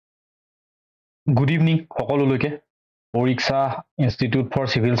Good evening, সকলোলৈকে পৰীক্ষা institute for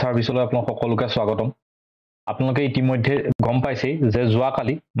civil সাৰ্ভিসলৈ আপোনাক সকলোকে স্বাগতম। আপোনালোকে ইতিমধ্যে গম পাইছে যে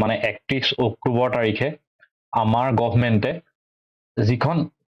যোৱাকালি মানে 31 অক্টোবৰ তাৰিখে আমাৰ গভৰ্ণমেণ্টে যিখন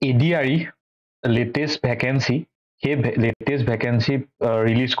ADRE লেটেষ্ট ভ্যাকেন্সি সেই লেটেষ্ট ভ্যাকেন্সি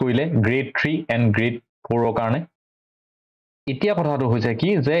ৰিলিজ কৰিলে গ্ৰেড 3 এণ্ড গ্ৰেড 4 ৰ কাৰণে। এতিয়া কথাটো হৈছে কি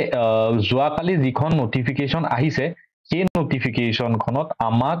যে যোৱাকালি যিখন নটিফিকেশন আহিছে সেই নটিফিকেশনখনত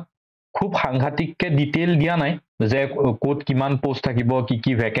আমাক খুব সাংঘাতিককে ডিটেইল দিয়া নাই যে কোড কিমান পোষ্ট থাকিব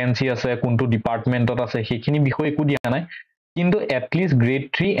কি ভ্যাকেন্সি আছে কোনটো ডিপাৰ্টমেন্টত আছে সেইখিনি বিষয় একো দিয়া নাই কিন্তু এটলিষ্ট গ্ৰেড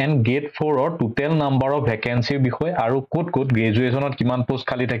 3 এণ্ড গ্ৰেড 4 ৰ টোটাল নাম্বাৰ অফ ভ্যাকেন্সিৰ বিষয় আৰু কোড গ্ৰেজুৱেচনত কিমান পোষ্ট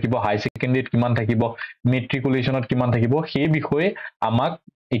খালি থাকিব হাই সেকেন্ডাৰীত কিমান থাকিব মেট্ৰিকুলেশনত কিমান থাকিব সেই বিষয়ে আমাক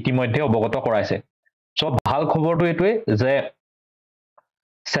ইতিমধ্যে অৱগত কৰাইছে। সো ভাল খবৰটো এটোৱে যে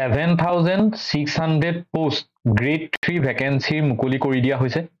 7600 পোষ্ট গ্ৰেড 3 ভ্যাকেন্সি মুকলি কৰি দিয়া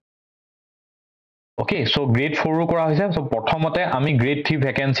হৈছে। ওকে সো গ্ৰেড 4 ৰ কৰা হৈছে। সো প্ৰথমতে আমি গ্ৰেড 3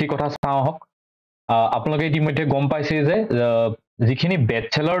 ভ্যাকেন্সি কথা চাওঁ হক। আপোনালোকে ইতিমধ্যে গম পাইছে যে যিখিনি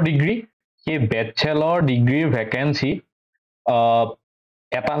ব্যাচেলৰ ডিগ্ৰী সেই ব্যাচেলৰ ডিগ্ৰীৰ ভ্যাকেন্সি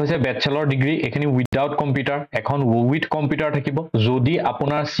এটা হৈছে ব্যাচেলৰ ডিগ্ৰী এখিনি উইদাউট কম্পিউটাৰ এখন উইথ কম্পিউটাৰ থাকিব যদি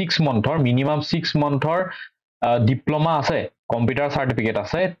আপোনাৰ 6 মান্থৰ মিনিমাম 6 মান্থৰ ডিপ্লোমা আছে কম্পিউটাৰ সাৰ্টিফিকেট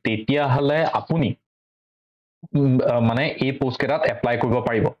আছে তেতিয়া হলে আপুনি মানে এই পোষ্ট কেটাত এপ্লাই কৰিব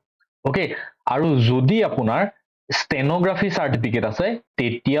পাৰিব। ওকে আৰু যদি আপোনাৰ স্টেনোগ্ৰাফি সাৰ্টিফিকেট আছে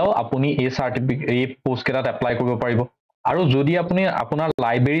তেতিয়াও আপুনি এই সাৰ্টিফিকেট এই পোষ্ট কেটাত এপ্লাই কৰিব পাৰিব আৰু যদি আপুনি আপোনাৰ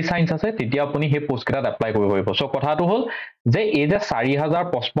লাইব্ৰেৰী সায়েন্স আছে তেতিয়া আপুনি সেই পোষ্ট কেটাত এপ্লাই কৰিব পাৰিব। সো কথাটো হল যে এই যে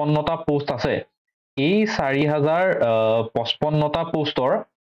 4055টা পোষ্ট আছে এই 4055টা পোষ্টৰ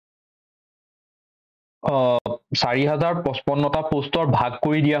 4055টা পোষ্টৰ ভাগ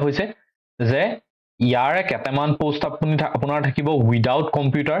কৰি দিয়া হৈছে যে ইয়াৰে কেটামান পোষ্ট আপোনাৰ থাকিব উইদাউট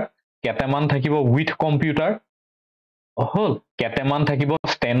কম্পিউটাৰ কেটামান থাকিব উইথ কম্পিউটাৰ হল কেটামান থাকিব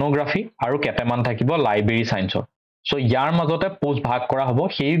স্টেনোগ্ৰাফি আৰু কেটামান থাকিব লাইব্ৰেৰী সায়েন্সৰ। সো ইয়াৰ মাজতে পোষ্ট ভাগ কৰা হ'ব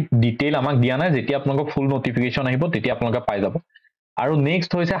সেই ডিটেইল আমাক দিয়া নাই যেতিয়া আপোনালোকৰ ফুল নটিফিকেশন আহিব তেতিয়া আপোনালোকে পাই যাব। আৰু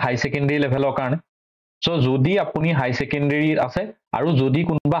নেক্সট হৈছে হাই সেকেন্ডাৰী লেভেলৰ কাৰণে। সো যদি আপুনি হাই সেকেন্ডাৰী আছে আৰু যদি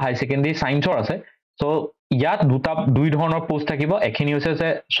কোনোবা হাই সেকেন্ডাৰী সায়েন্সৰ আছে সো ইয়াত দুই ধৰণৰ পোষ্ট থাকিব এখিনি হৈছে যে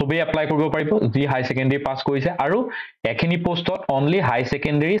সবে এপ্লাই কৰিব পাৰিব যি হাই সেকেন্ডাৰী পাস কৰিছে আৰু এখিনি পোষ্টত অনলি হাই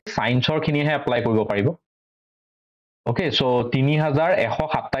সেকেন্ডাৰী সায়েন্সৰ খিনিহে এপ্লাই কৰিব পাৰিব। ওকে সো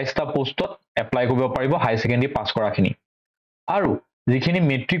 3127টা পোষ্টত এপ্লাই কৰিব পাৰিব হাই সেকেন্ডাৰী পাস কৰাখিনি আৰু যিখিনি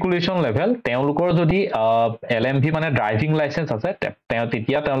মেট্ৰিকুলেশন লেভেল তেওঁলোকৰ যদি LMV মানে ড্ৰাইভিং লাইসেন্স আছে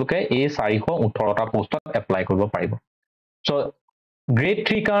তেতিয়া তেওঁলোকে এই 418টা পোষ্টত এপ্লাই কৰিব পাৰিব। সো গ্ৰেড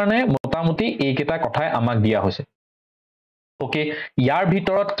 3 কাৰণে মোটামুটি এইকেইটা কথাই আমাক দিয়া হৈছে। ওকে ইয়াৰ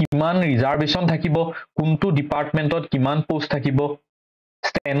ভিতৰত কিমান ৰিজাৰ্ভেশন থাকিব কোনটো ডিপাৰ্টমেন্টত কিমান পোষ্ট থাকিব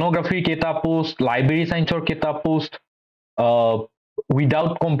স্টেনোগ্ৰাফি কেটা পোষ্ট লাইব্ৰেৰী সায়েন্সৰ কেটা post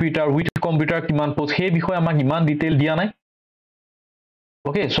without computer with computer কিমান পোষ্ট সেই বিষয়ে আমাক ইমান ডিটেইল দিয়া নাই।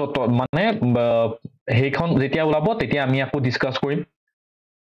 ওকে সো মানে হেইখন যেতিয়া ওলাব তেতিয়া আমি আকৌ ডিসকাস কৰিম।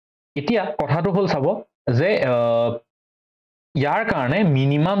 এতিয়া কথাটো হল চাব যে ইয়াৰ কাৰণে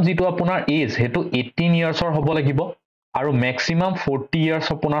মিনিমাম যেটো আপোনাৰ এজ হেতু 18 ইয়াৰ্সৰ হ'ব লাগিব আৰু ম্যাক্সিমাম 40 ইয়াৰ্স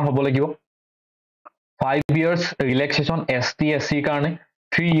আপোনাৰ হ'ব লাগিব। 5 ইয়াৰ্স ৰিলেক্সেশন ST SC কাৰণে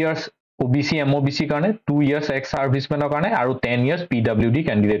 3 ইয়াৰ্স OBC MOBC কাৰণে 2 ইয়াৰ্স এক্স সাৰ্ভিসমেনৰ কাৰণে আৰু 10 ইয়াৰ্স PWD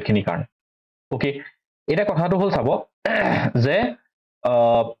ক্যান্ডিডেট খিনি কাৰণে। ওকে এটা কথাটো হল চাব যে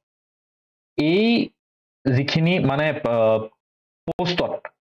এই যিখিনি মানে পোষ্টত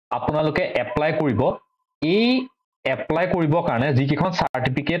আপোনালোকে এপ্লাই কৰিব এই এপ্লাই কৰিবৰ কাৰণে যিকিখন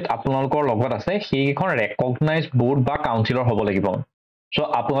সাৰ্টিফিকেট আপোনালোকৰ লগত আছে সেইখন ৰেকগনাইজ বোৰ্ড বা কাউন্সিলৰ হ'ব লাগিব। সো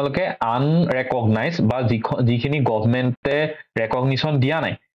আপোনালোকে আনৰেকগনাইজ বা যিখিনি গভৰ্ণমেণ্টে ৰেকগনিশ্যন দিয়া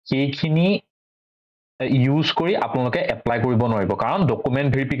নাই সেইখিনি ইউজ কৰি আপোনালোকে এপ্লাই কৰিব নোৱাৰিব কাৰণ ডকুমেন্ট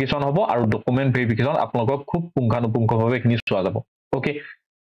ভেৰিফিকেশন হ'ব আৰু ডকুমেন্ট ভেৰিফিকেশন আপোনালোকক খুব পুংখানুপুংখভাৱে খিনি চোৱা যাব। ওকে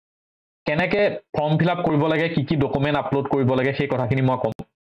কেনেকে ফৰ্ম ফিল আপ কৰিব লাগে কি ডকুমেন্ট আপলোড কৰিব লাগে সেই কথাখিনি মই কম।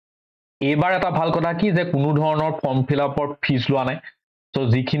 এইবাৰ এটা ভাল কথা কি যে কোনো ধৰণৰ ফৰ্ম ফিল আপৰ ফিজ লোৱা নাই। সো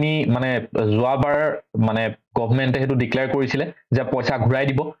যিখিনি মানে যোৱাবাৰ মানে গভৰ্ণমেণ্টে হেতু ডিক্লেয়াৰ কৰিছিলে যে পইচা ঘূৰাই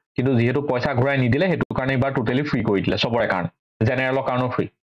দিব কিন্তু যেহেতু পইচা ঘূৰাই নিদিলে হেতু কাৰণে এবাৰ টোটালি ফ্ৰী কৰি দিলে সবৰে কাৰণে জেনেৰেলৰ কাৰণেও ফ্ৰী।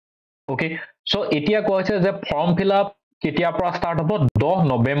 ওকে সো এতিয়া কৈছে যে ফৰ্ম ফিল আপ কেতিয়াৰ পৰা ষ্টাৰ্ট হ'ব 10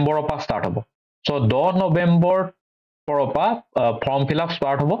 নৱেম্বৰৰ পৰা ষ্টাৰ্ট হ'ব। সো 10 নৱেম্বৰ পৰা ফৰ্ম ফিল আপ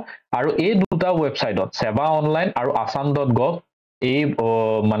ষ্টাৰ্ট হ'ব আৰু এই দুটা ওয়েবসাইটত সেৱা অনলাইন আৰু assam.gov এই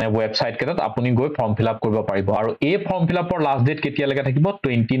মানে ওয়েবসাইট কেটাত আপুনি গৈ ফৰ্ম ফিল আপ কৰিব পাৰিব আৰু এই ফৰ্ম ফিল আপৰ লাষ্ট ডেট কেতিয়া লাগে থাকিব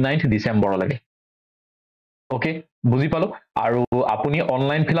 29 ডিসেম্বৰ লাগে। ওকে বুজি পালো আৰু আপুনি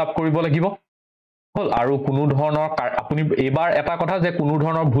অনলাইন ফিল আপ কৰিব লাগিব হল আৰু কোনো ধৰণৰ আপুনি এবাৰ এটা কথা যে কোনো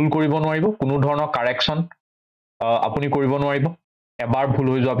ধৰণৰ ভুল কৰিব নোৱাৰিব কোনো ধৰণৰ কাৰেকচন আপুনি কৰিব নোৱাৰিব এবাৰ ভুল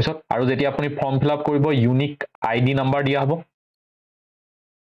হৈ যোৱাৰ পিছত আৰু যেতিয়া আপুনি ফৰ্ম ফিলআপ কৰিব ইউনিক আইডি নাম্বাৰ দিয়া হ'ব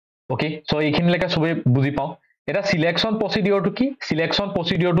ওকে সো এইখিনিলৈকে সবে বুজি পাওঁ এটা সিলেকশন প্ৰসিডিউৰটো কি সিলেকশন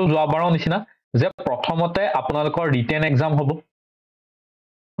প্ৰসিডিউৰটো যোৱাবাৰৰ নিচিনা যে প্ৰথমতে আপোনালোকৰ ৰিটেন এক্সাম হ'ব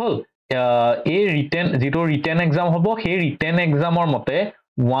হল এই ৰিটেন যেটো ৰিটেন এক্সাম হ'ব সেই ৰিটেন এক্সামৰ মতে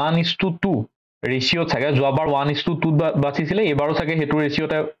 1:2 ৰেশিও থাকে যোৱাবাৰ 1:2 বাছিছিলে এবাৰো থাকে হেতু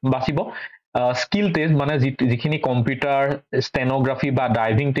ৰেশিওতে বাছিব স্কিল টেষ্ট মানে যিখিনি কম্পিউটাৰ ষ্টেনোগ্ৰাফি বা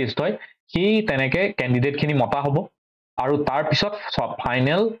ড্ৰাইভিং টেষ্ট হয় সেই তেনেকে ক্যান্ডিডেট খিনি মতা হ'ব আৰু তাৰ পিছত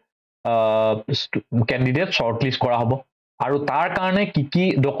ফাইনাল ক্যান্ডিডেট শৰ্টলিষ্ট কৰা হ'ব আৰু তাৰ কাৰণে কি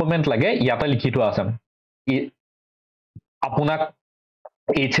ডকুমেন্ট লাগে ইয়াতে লিখি থোৱা আছে আপোনাক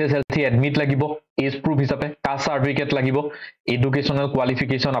HSLC admit লাগিব age proof হিচাপে কাষ্ট সাৰ্টিফিকেট লাগিব এডুকেশনাল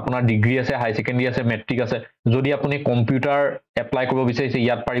কোৱালিফিকেশন আপোনাৰ ডিগ্ৰী আছে হাই সেকেন্ডাৰী আছে মেট্ৰিক আছে যদি আপুনি কম্পিউটাৰ এপ্লাই কৰিব বিচাৰিছে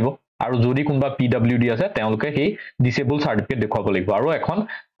ইয়াত পাৰিব আৰু যদি কোনবা PWD আছে তেওঁলোকে সেই ডিসেবল সাৰ্টিফিকেট দেখুৱাব লাগিব আৰু এখন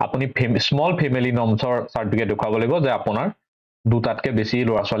আপুনি স্মল ফ্যামিলি নৰ্মছৰ সাৰ্টিফিকেট দেখুৱাব লাগিব যে আপোনাৰ দুটাতকে বেছি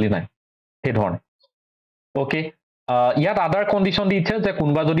ল'ৰা ছোৱালী নাই সেই ধৰণে ওকে ইয়াত আদাৰ কন্ডিশন দিছে যে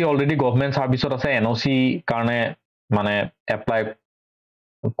কোনবা যদি অলৰেডি গভৰ্নমেন্ট সাৰ্ভিসত আছে NOC কাৰণে মানে এপ্লাই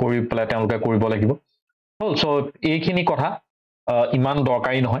কৰি প্লাই তেওঁলোকে কৰিব লাগিব হল সো এইখিনি কথা ইমান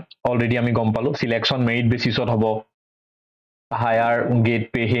দৰকাৰী নহয় অলৰেডি আমি গম পালো সিলেকশন মেৰিট বেসিছত হ'ব হায়াৰ গ্ৰেড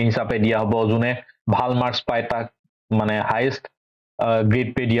পে হে হিচাপে দিয়া হ'ব জুনে ভাল মাৰ্কস পায় তাক মানে হাইয়েস্ট গ্ৰেড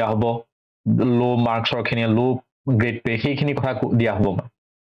পে দিয়া হ'ব লো মাৰ্কসৰ খিনি লো গ্ৰেড পে সেইখিনি কথা দিয়া হ'ব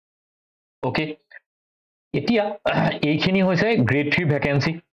ওকে এতিয়া এইখিনি হৈছে গ্ৰেড 3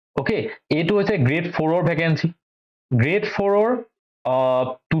 ভ্যাকেন্সি ওকে এইটো হৈছে গ্ৰেড 4 ৰ ভ্যাকেন্সি গ্ৰেড 4 ৰ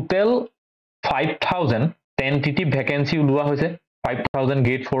total 5000 tentative vacancy উলোৱা হৈছে 5000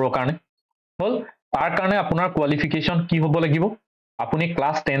 grade 4 ৰ কাৰণে হল তাৰ কাৰণে আপোনাৰ কোৱালিফিকেশন কি হ'ব লাগিব আপুনি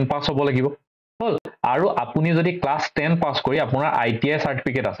ক্লাস 10 পাস হ'ব লাগিব হল আৰু আপুনি যদি ক্লাস 10 পাস কৰি আপোনাৰ ITI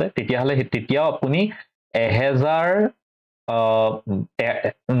সাৰ্টিফিকেট আছে তেতিয়া আপুনি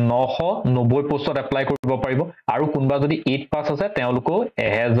 1990 পোষ্টত এপ্লাই কৰিব পাৰিব আৰু কোনবা যদি 8 পাস আছে তেওঁলোকো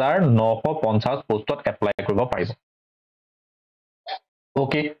 1950 পোষ্টত এপ্লাই কৰিব পাৰিব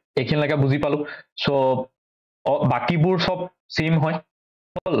ওকে এইখিনলৈকে বুজি পালো সো বাকিবোৰ সব সেম হয়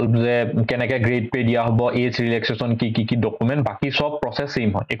যে কেনেকে গ্ৰেড পে দিয়া হ'ব এজ ৰিলেক্সেশন কি ডকুমেন্ট বাকি সব প্ৰসেস সেম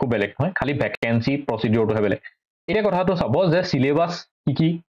হয় একো বেলেগ নহয় খালি ভ্যাকেন্সি প্ৰসিডিউৰটো হে বেলেগ এটা কথাটো চাব যে সিলেবাস কি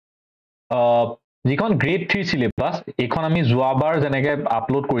যিখন গ্ৰেড 3 সিলেবাস এখন আমি যোৱাবাৰ যেনেকে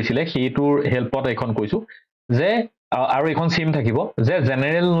আপলোড কৰিছিলে সেইটোৰ হেল্পত এখন কৈছো যে আৰু এখন সেম থাকিব যে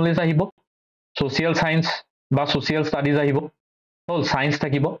জেনাৰেল নলেজ আহিব সোশিয়াল সায়েন্স বা সোশিয়াল ষ্টাডিজ আহিব হল সায়েন্স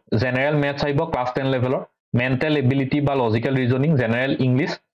থাকিব জেনাৰেল ম্যাথছ আহিব ক্লাস 10 লেভেলৰ মেন্টাল এবিলিটি বা লজিক্যাল ৰিজনিং জেনাৰেল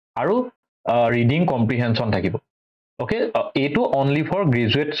ইংলিশ আৰু ৰিডিং কম্প্ৰিহেনশন থাকিব ওকে এটো অনলি ফৰ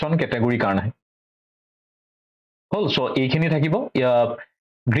গ্ৰেজুৱেটছন ক্যাটাগৰী কাৰণে হল সো এইখিনি থাকিব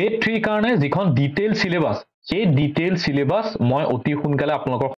গ্ৰেড 3 কাৰণে যিখন ডিটেইল সিলেবাস সেই ডিটেইল সিলেবাস মই অতি সোনকালে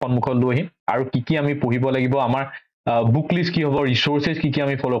আপোনালোকৰ সন্মুখত লৈ আহিম আৰু কি আমি পঢ়িব লাগিব আমাৰ বুক লিষ্ট কি হ'ব ৰিসোৰ্সেস কি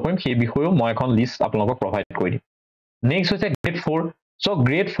আমি ফলো কৰিম সেই বিষয়েও মই এখন লিষ্ট আপোনালোকক প্ৰভাইড কৰি দিম নেক্সট হৈছে গ্ৰেড 4 সো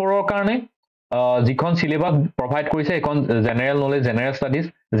গ্ৰেড 4 ৰ কাৰণে যিখন সিলেবাস প্ৰভাইড কৰিছে এখন general knowledge general studies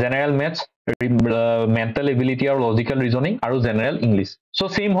general maths mental ability আৰু লজিক্যাল ৰিজনিং আৰু জেনাৰেল ইংলিশ সো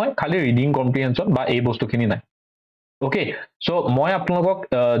সেম হয় খালি ৰিডিং কম্প্ৰিহেনশন বা এই বস্তুখিনি নাই ওকে সো মই আপোনালোকক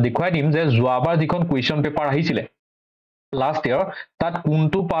দেখুৱাই দিম যে যোৱাবাৰ যিখন কোৱেশ্চন পেপাৰ আহিছিলে লাষ্ট ইয়াৰ তাত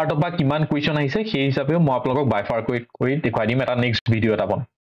কোনটো পাৰ্ট বা কিমান কোৱেশ্চন আহিছে সেই হিচাপে মই আপোনালোকক বাইফাৰ কৰি দেখুৱাই দিম এটা নেক্সট ভিডিও এটা বনাই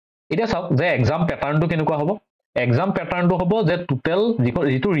এতিয়া চাওক যে এক্সাম প্যাটাৰ্নটো কেনেকুৱা হ'ব এক্সাম প্যাটাৰ্নটো হ'ব যে টোটাল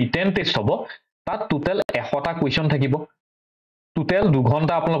যিটো ৰিটেন টেষ্ট হ'ব তাত টোটাল 100টা কোৱেশ্চন থাকিব টোটাল 2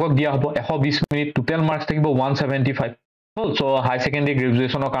 ঘন্টা আপোনালোকক দিয়া হ'ব 120 মিনিট টোটাল মাৰ্কস থাকিব 175 হল সো হাই সেকেন্ডাৰী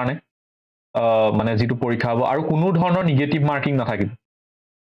গ্ৰেজুৱেচনৰ কাৰণে মানে যিটো পৰীক্ষা হ'ব আৰু কোনো ধৰণৰ নিগেটিভ মাৰ্কিং নাথাকিব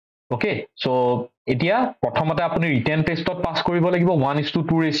ওকে সো এতিয়া প্ৰথমতে আপুনি ৰিটেন টেষ্টত পাস কৰিব লাগিব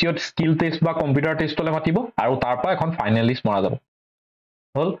 1:2 ৰেশিওত স্কিল টেষ্ট বা কম্পিউটাৰ টেষ্টলৈ মাতিব আৰু তাৰ পৰা এখন ফাইনেল লিষ্ট মৰা যাব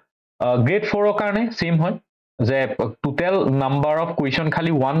হল গ্ৰেড 4 ৰ কাৰণে সেম হয় যে টোটাল নাম্বাৰ অফ কোৱেশ্চন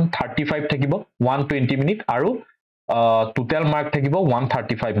খালি 135 থাকিব 120 মিনিট আৰু টোটাল মাৰ্ক থাকিব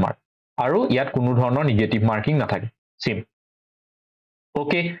 135 মাৰ্ক আৰু ইয়াত কোনো ধৰণৰ নিগেটিভ মাৰ্কিং নাথাকে সেম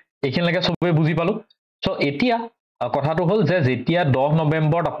ওকে এইখিনলৈকে সবে বুজি পালো সো এতিয়া কথাটো হল যে যেতিয়া 10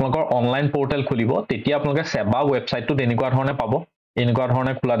 নৱেম্বৰত আপোনালোকৰ অনলাইন পোৰ্টেল খুলিব তেতিয়া আপোনালোকে সেবা ওয়েবসাইটটো এনেকুৱা ধৰণে পাব এনেকুৱা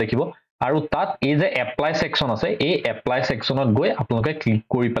ধৰণে খোলা দেখিব আৰু তাত এই যে এপ্লাই সেকশন আছে এই এপ্লাই সেকশনত গৈ আপোনালোকে ক্লিক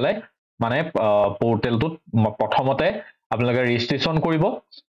কৰি পেলাই মানে পোৰ্টেলটোত প্ৰথমতে আপোনালোকে ৰেজিষ্ট্ৰেচন কৰিব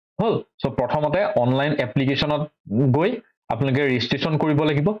হল সো প্ৰথমতে অনলাইন এপ্লিকেশনত গৈ আপোনালোকে ৰেজিষ্ট্ৰেচন কৰিব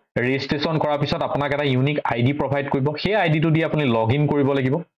লাগিব ৰেজিষ্ট্ৰেচন কৰাৰ পিছত আপোনাক এটা ইউনিক আইডি প্ৰভাইড কৰিব সেই আইডিটো দি আপুনি লগইন কৰিব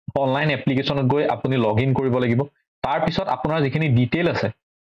লাগিব অনলাইন এপ্লিকেশনত গৈ আপুনি লগইন কৰিব লাগিব তাৰ পিছত আপোনাৰ যিখিনি ডিটেইল আছে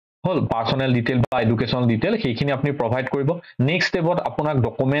হল পাৰ্সোনেল ডিটেইল বা এডুকেশনাল ডিটেইল সেইখিনি আপুনি প্ৰভাইড কৰিব নেক্সট স্টেপত আপোনাক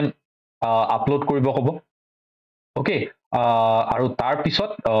ডকুমেন্ট আপলোড কৰিব হ'ব ওকে আৰু তাৰ পিছত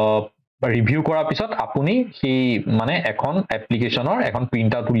ৰিভিউ কৰাৰ পিছত আপুনি সেই মানে এখন এপ্লিকেশনৰ এখন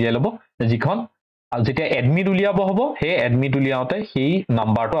প্ৰিন্ট আউট উলিয়াই ল'ব যিখন যেতিয়া এডমিট উলিয়াব হ'ব সেই এডমিট উলিয়াওতে সেই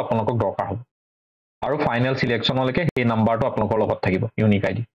নাম্বাৰটো আপোনালোকক দৰকাৰ হ'ব আৰু ফাইনেল সিলেকশনলৈকে সেই নাম্বাৰটো আপোনালোকৰ লগত থাকিব ইউনিক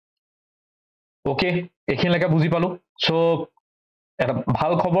আইডি ওকে এখিনলৈকে বুজি পালো সো এটা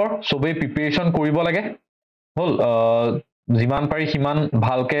ভাল খবৰ সবেই প্ৰিপাৰেচন কৰিব লাগে হল যিমান পাৰি সিমান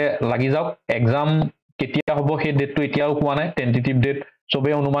ভালকে লাগি যাওক এক্সাম কেতিয়া হ'ব সেই ডেটটো এতিয়াও কোৱা নাই টেন্টেটিভ ডেট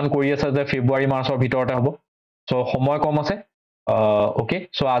সবেই অনুমান কৰি আছে যে ফেব্ৰুৱাৰী মাৰ্চৰ ভিতৰতে হ'ব সো সময় কম আছে ওকে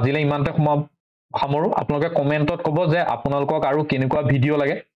সো আজিলৈ ইমানতে সামৰো আপোনালোকে কমেন্টত ক'ব যে আপোনালোকক আৰু কেনেকুৱা ভিডিও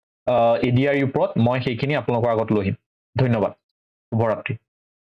লাগে ADRE ওপৰত মই সেইখিনি আপোনালোকৰ আগত লৈ আহিম ধন্যবাদ শুভৰাত্ৰি